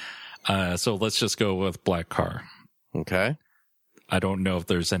 No. So let's just go with black car. Okay. I don't know if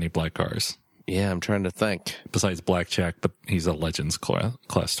there's any black cars. Yeah, I'm trying to think. Besides Blackjack, but he's a Legends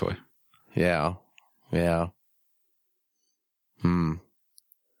class toy. Yeah.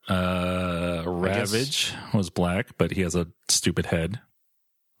 Ravage was black, but he has a stupid head.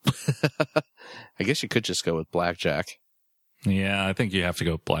 I guess you could just go with Blackjack. Yeah, I think you have to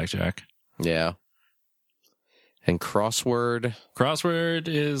go with Blackjack. Yeah. And Crossword. Crossword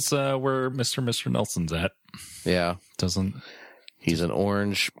is where Mr. Nelson's at. Yeah. He's an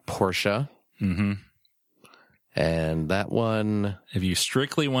orange Porsche. Mm-hmm. And that one... If you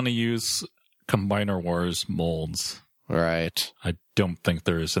strictly want to use Combiner Wars molds... Right. I don't think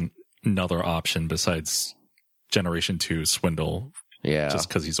there is another option besides Generation 2 Swindle. Yeah. Just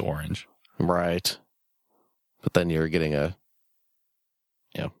because he's orange. Right. But then you're getting a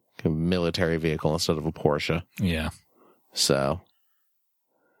military vehicle instead of a Porsche. Yeah. So,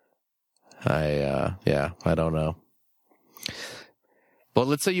 I don't know. But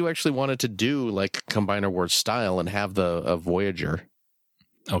let's say you actually wanted to do like Combiner Wars style and have a Voyager.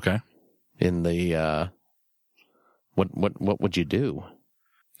 Okay. In the, what would you do?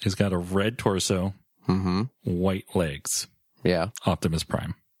 He's got a red torso, white legs. Yeah. Optimus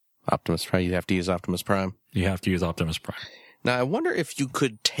Prime. You have to use Optimus Prime. Now, I wonder if you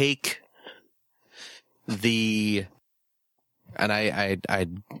could take and I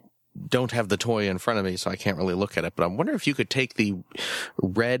don't have the toy in front of me, so I can't really look at it, but I wonder if you could take the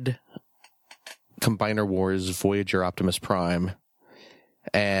red Combiner Wars Voyager Optimus Prime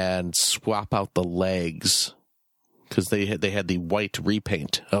and swap out the legs, because they had the white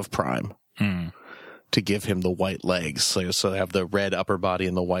repaint of Prime to give him the white legs. So they have the red upper body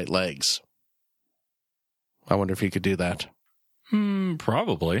and the white legs. I wonder if you could do that.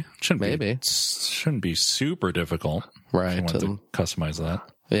 Probably. Shouldn't be super difficult. Right. If you want to customize that.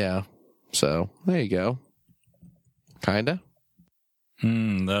 Yeah. So there you go. Kinda.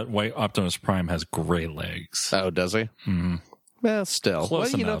 That white Optimus Prime has gray legs. Oh, does he? Mm-hmm. Well, still.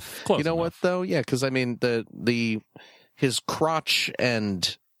 Close enough. Close you know enough. what though? Yeah, because I mean his crotch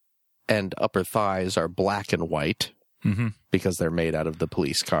and upper thighs are black and white because they're made out of the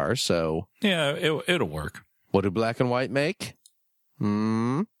police car. So yeah, it'll work. What do black and white make?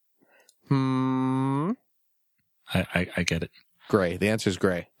 I get it. Gray. The answer is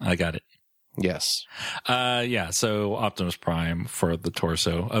gray. I got it. Yes. So Optimus Prime for the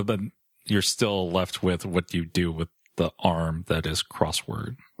torso. But you're still left with what you do with the arm that is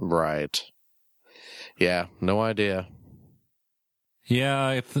crossword. Right. Yeah, no idea. Yeah,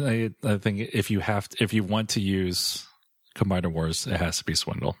 I think if you want to use Combiner Wars, it has to be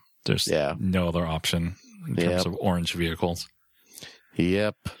Swindle. There's no other option in terms of orange vehicles.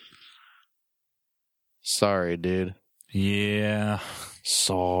 Yep. Sorry, dude. Yeah.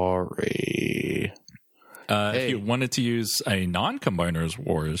 Sorry. If you wanted to use a non-Combiners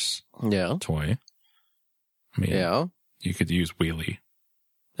Wars toy, you could use Wheelie.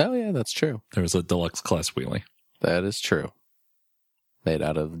 Oh, yeah, that's true. There's a deluxe class Wheelie. That is true. Made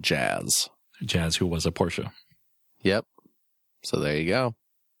out of Jazz. Jazz, who was a Porsche. Yep. So there you go.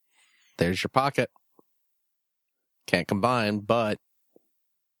 There's your pocket. Can't combine, but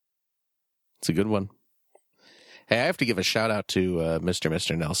it's a good one. Hey, I have to give a shout out to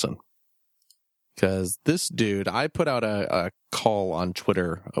Mr. Nelson. Because this dude, I put out a call on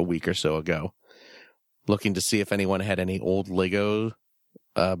Twitter a week or so ago, looking to see if anyone had any old Lego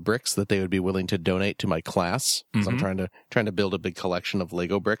bricks that they would be willing to donate to my class. Because I'm trying to build a big collection of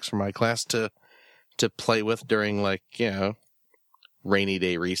Lego bricks for my class to play with during, like, rainy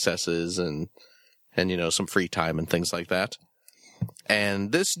day recesses and some free time and things like that.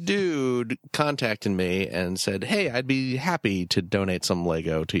 And this dude contacted me and said, hey, I'd be happy to donate some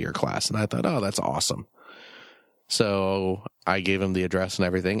Lego to your class. And I thought, oh, that's awesome. So I gave him the address and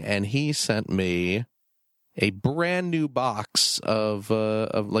everything, and he sent me a brand new box of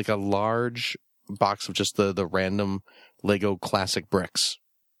like a large box of just the random Lego classic bricks.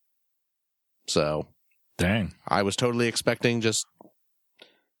 So, dang, I was totally expecting just,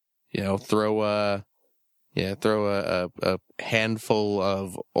 throw a handful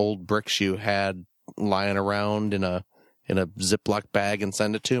of old bricks you had lying around in a Ziploc bag and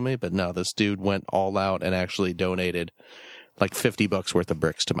send it to me. But no, this dude went all out and actually donated like $50 worth of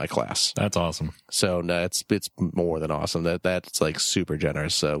bricks to my class. That's awesome. So no, it's more than awesome. That's like super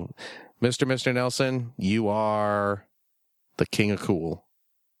generous. So Mr. Nelson, you are the king of cool.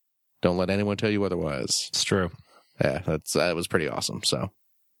 Don't let anyone tell you otherwise. It's true. Yeah, that was pretty awesome. So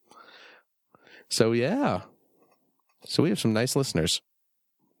yeah. So we have some nice listeners.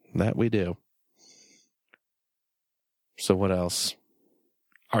 That we do. So what else?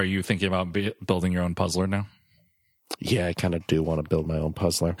 Are you thinking about building your own puzzler now? Yeah, I kind of do want to build my own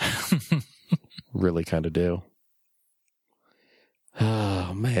puzzler. Really kind of do.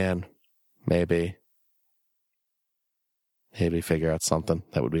 Oh, man. Maybe figure out something.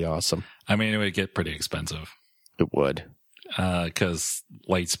 That would be awesome. I mean, it would get pretty expensive. It would. Because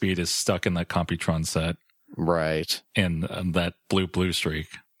Lightspeed is stuck in that Computron set. Right. And that blue streak.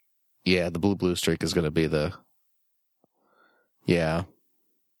 Yeah, the blue streak is going to be the... Yeah.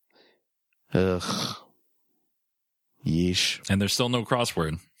 Ugh. Yeesh. And there's still no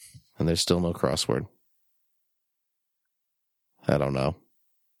crossword. I don't know.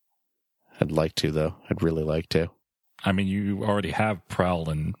 I'd like to, though. I'd really like to. I mean, you already have Prowl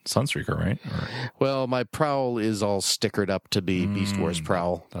and Sunstreaker, right? Well, my Prowl is all stickered up to be Beast Wars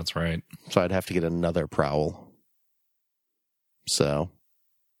Prowl. That's right. So I'd have to get another Prowl. So.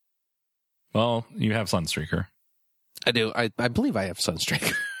 Well, you have Sunstreaker. I do. I believe I have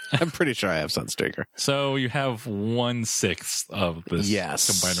Sunstreaker. I'm pretty sure I have Sunstreaker. So you have 1/6 of this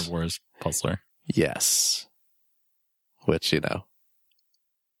Combiner Wars puzzler. Yes. Which,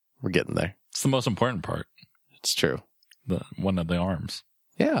 we're getting there. It's the most important part. It's true. One of the arms.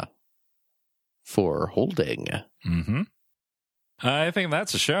 Yeah. For holding. Mm-hmm. I think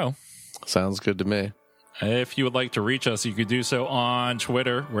that's a show. Sounds good to me. If you would like to reach us, you could do so on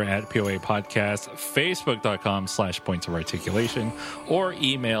Twitter. We're at POA Podcast, Facebook.com/Points of Articulation, or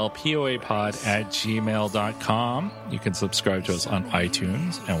email poapod@gmail.com. You can subscribe to us on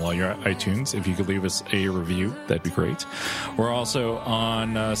iTunes. And while you're at iTunes, if you could leave us a review, that'd be great. We're also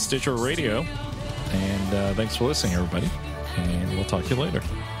on Stitcher Radio. And thanks for listening, everybody. And we'll talk to you later.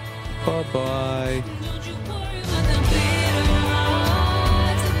 Bye-bye.